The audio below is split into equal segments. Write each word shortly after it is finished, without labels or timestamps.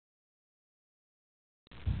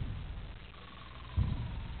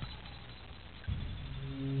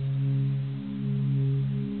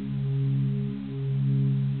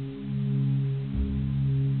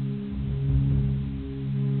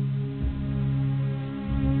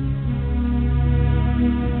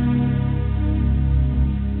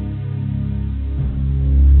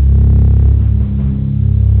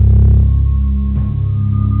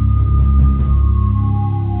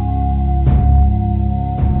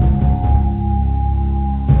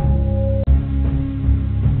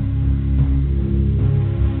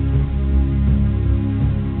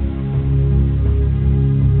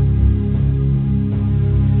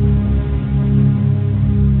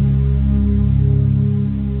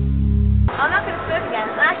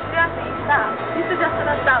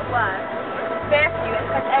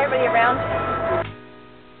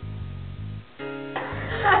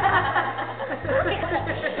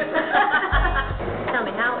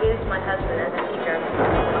my husband as a teacher?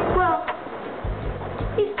 Well,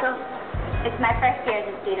 he's tough. It's my first year as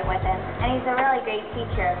a student with him, and he's a really great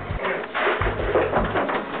teacher.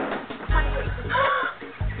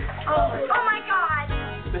 Oh my God!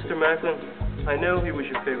 Mr. Macklin, I know he was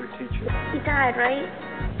your favorite teacher. He died, right?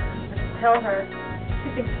 Tell her.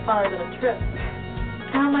 She thinks his father's on a trip.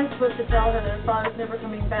 How am I supposed to tell her that her father's never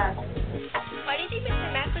coming back? Why do you think Mr.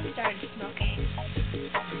 Macklin started smoking?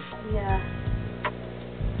 Yeah.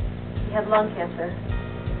 He had lung cancer.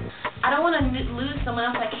 I don't want to lose someone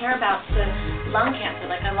else I care about to lung cancer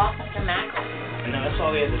like I lost Mr. Macklin. And that's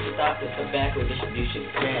why we had to stop the tobacco distribution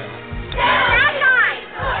ban. That guy!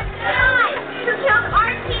 Who killed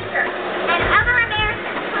our teacher and other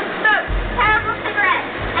Americans who smoked terrible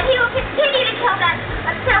cigarettes. And he will continue to kill them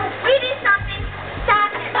until we do something to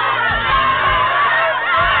stop him.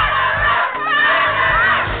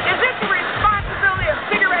 Is it the responsibility of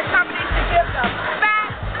cigarette companies to give them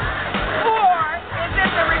facts? Or is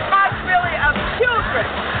it the responsibility of children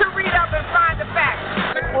to read up and find the facts?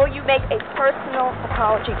 Will you make a personal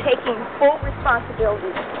apology, taking full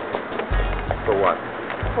responsibility? For what?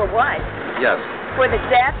 For what? Yes. For the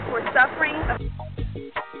death or suffering of...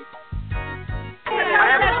 I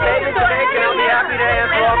have a statement to make, and I'll be happy to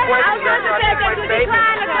answer all questions after I make my statement.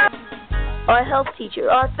 Our health teacher,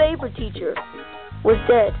 our favorite teacher, was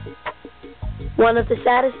dead. One of the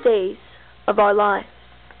saddest days of our lives.